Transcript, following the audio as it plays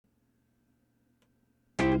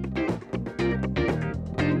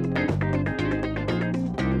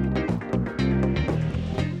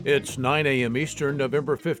It's 9 a.m. Eastern,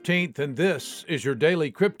 November 15th, and this is your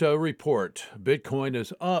daily crypto report. Bitcoin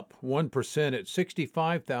is up 1% at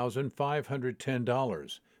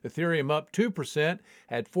 $65,510. Ethereum up 2%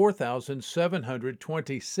 at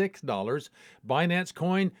 $4,726. Binance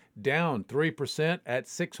Coin down 3% at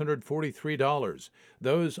 $643.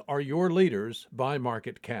 Those are your leaders by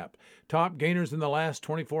market cap. Top gainers in the last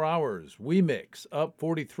 24 hours. WeMix up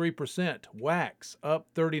 43%, Wax up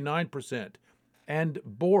 39%. And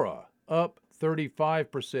Bora up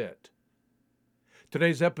 35%.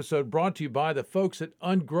 Today's episode brought to you by the folks at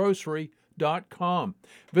ungrocery.com.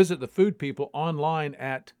 Visit the food people online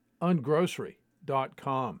at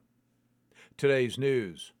ungrocery.com. Today's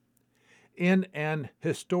news. In an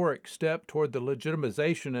historic step toward the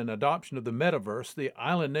legitimization and adoption of the metaverse, the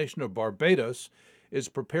island nation of Barbados is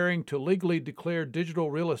preparing to legally declare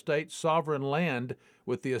digital real estate sovereign land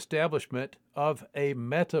with the establishment of a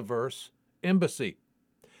metaverse embassy.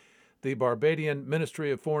 The Barbadian Ministry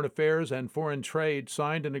of Foreign Affairs and Foreign Trade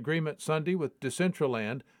signed an agreement Sunday with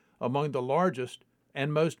Decentraland, among the largest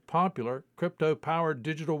and most popular crypto-powered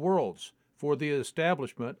digital worlds, for the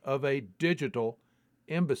establishment of a digital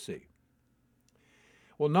embassy.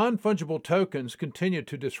 Well, non-fungible tokens continue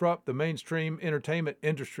to disrupt the mainstream entertainment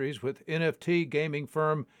industries, with NFT gaming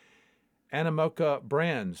firm Animoca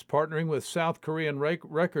Brands partnering with South Korean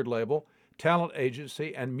record label, talent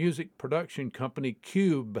agency, and music production company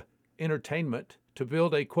Cube Entertainment to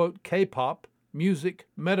build a, quote, K-pop music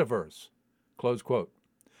metaverse, close quote.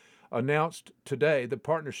 Announced today, the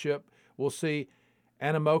partnership will see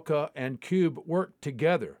Animoca and Cube work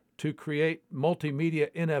together to create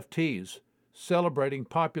multimedia NFTs celebrating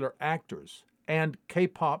popular actors and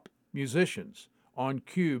K-pop musicians on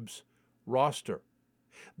Cube's roster.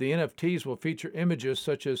 The NFTs will feature images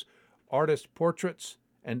such as artist portraits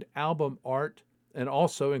and album art, and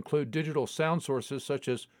also include digital sound sources such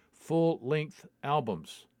as full-length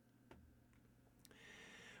albums.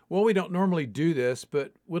 Well, we don't normally do this,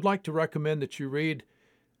 but would like to recommend that you read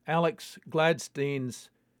Alex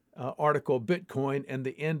Gladstein's article, Bitcoin and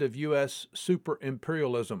the End of U.S. Super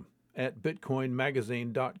Imperialism, at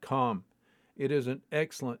bitcoinmagazine.com. It is an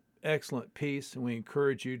excellent piece, and we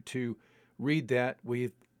encourage you to read that.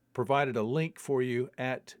 We've provided a link for you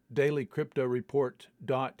at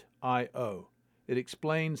dailycryptoreport.io. It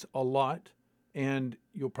explains a lot, and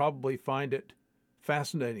you'll probably find it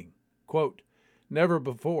fascinating. Quote, "Never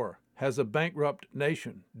before has a bankrupt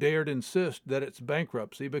nation dared insist that its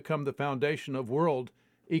bankruptcy become the foundation of world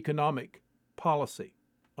economic policy."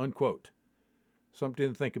 Unquote.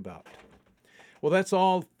 Something to think about. Well, that's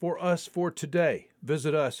all for us for today.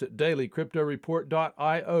 Visit us at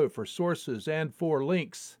dailycryptoreport.io for sources and for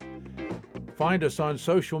links. Find us on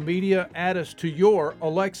social media, add us to your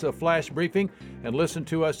Alexa flash briefing, and listen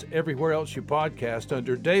to us everywhere else you podcast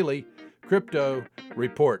under Daily Crypto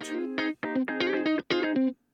Report.